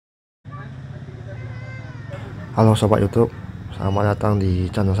Halo sobat YouTube, selamat datang di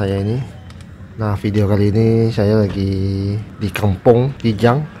channel saya ini. Nah, video kali ini saya lagi di Kampung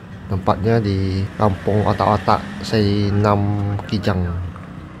Kijang, tempatnya di Kampung Otak Otak Sei Enam Kijang.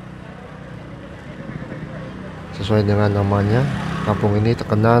 Sesuai dengan namanya, kampung ini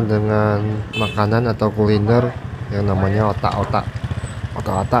terkenal dengan makanan atau kuliner yang namanya otak otak.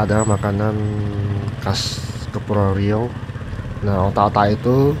 Otak otak adalah makanan khas Kepulauan Riau. Nah, otak otak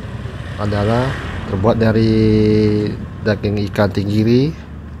itu adalah terbuat dari daging ikan tenggiri,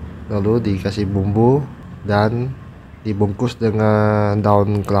 lalu dikasih bumbu dan dibungkus dengan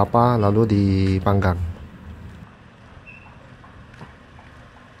daun kelapa, lalu dipanggang.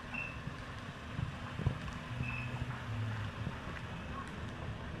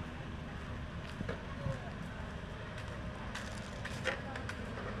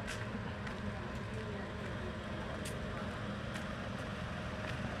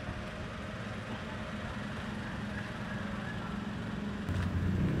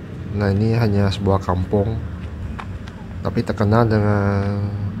 Nah, ini hanya sebuah kampung, tapi terkenal dengan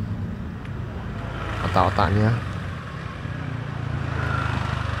otak-otaknya.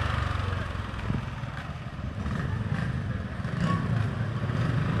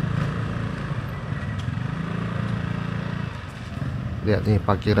 Lihat nih,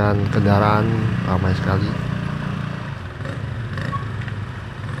 parkiran kendaraan ramai sekali.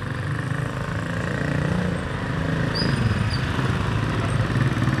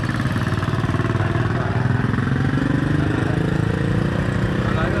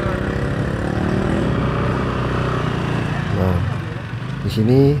 Di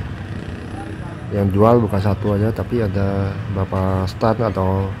sini yang jual bukan satu aja, tapi ada beberapa stand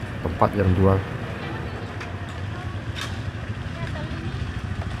atau tempat yang jual.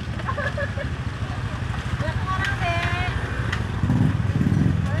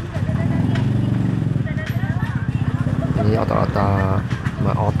 Ini otak-otak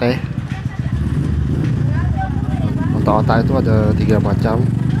oteh. Otak-otak itu ada 3 macam.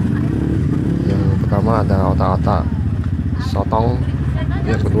 Yang pertama ada otak-otak sotong,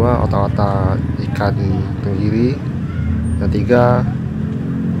 yang kedua otak-otak ikan tenggiri, yang tiga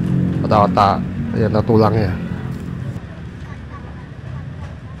otak-otak yang ada tulangnya.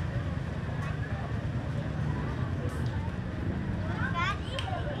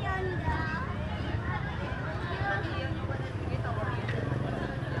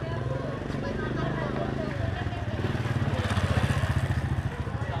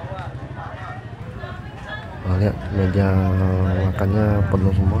 Nah, lihat meja makannya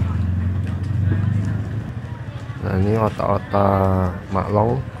penuh semua. Nah, ini otak-otak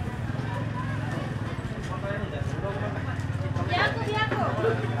maklong.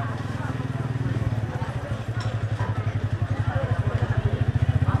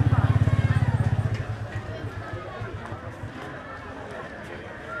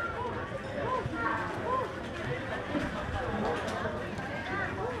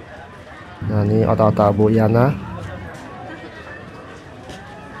 Nah, ini otak-otak Bu Yana.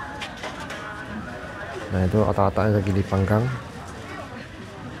 Nah, itu otak-otaknya lagi dipanggang.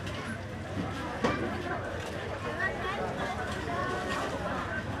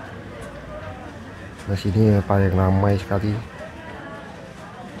 Nah, sini paling ramai sekali.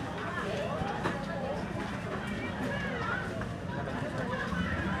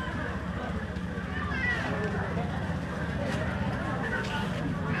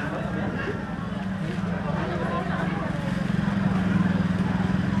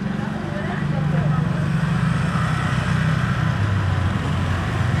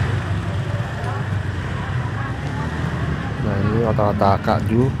 Nah, ini otak-otak Kak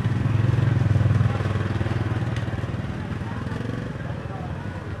Ju.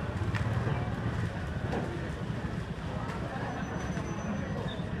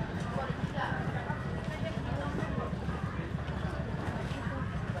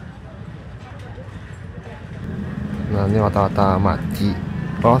 Nah, ini otak-otak Makci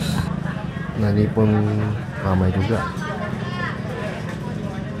Ros. Nah, ini pun ramai juga.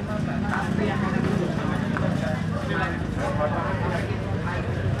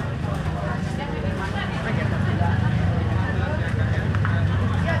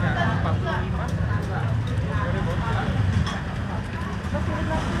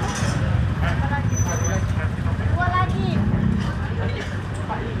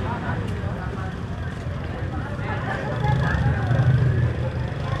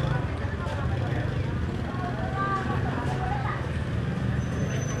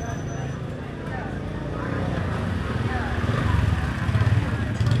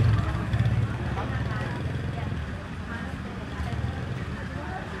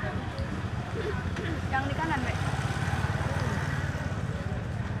 Yang di kanan, Mbak.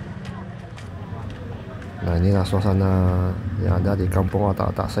 Nah, inilah suasana yang ada di Kampung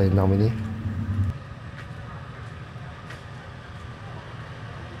Otak Otak Sei Enam ini.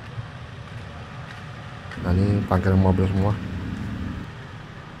 Nah, ini parkiran mobil semua.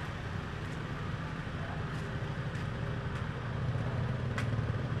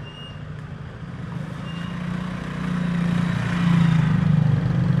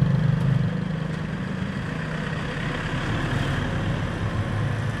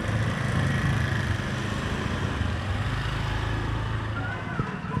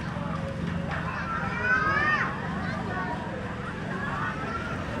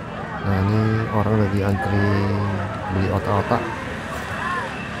 Nah, ini orang lagi antri beli otak-otak.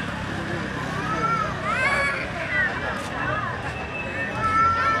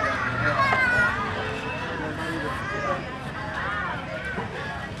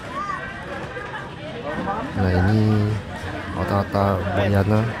 Nah, ini otak-otak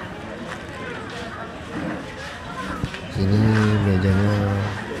Bayana. Sini mejanya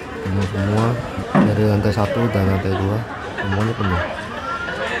penuh semua, dari lantai 1 dan lantai 2 semuanya penuh.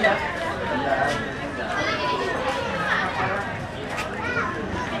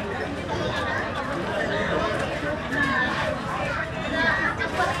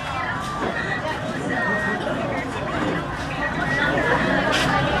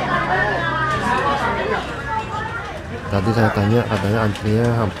 Tadi saya tanya, katanya antrinya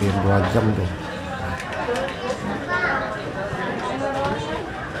hampir 2 jam tuh.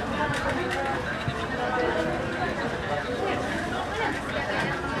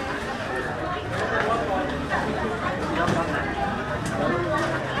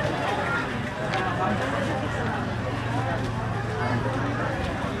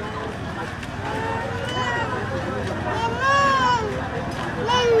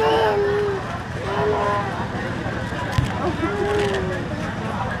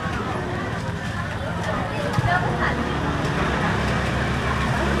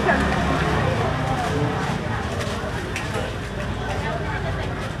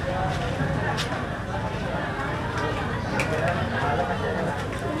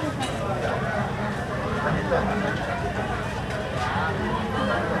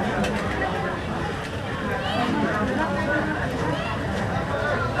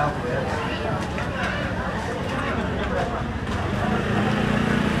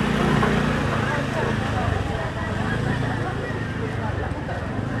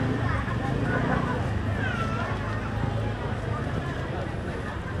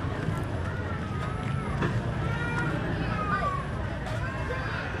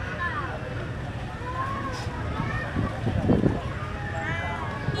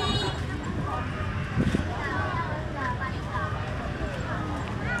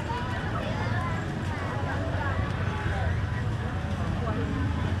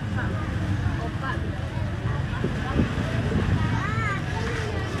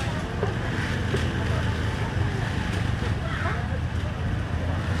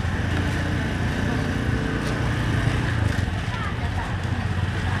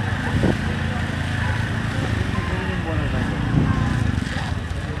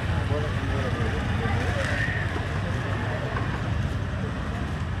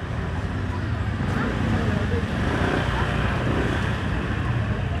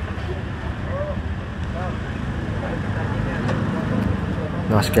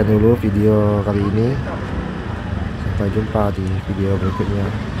 Nah, sekian dulu video kali ini. Sampai jumpa di video berikutnya.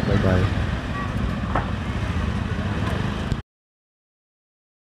 Bye bye.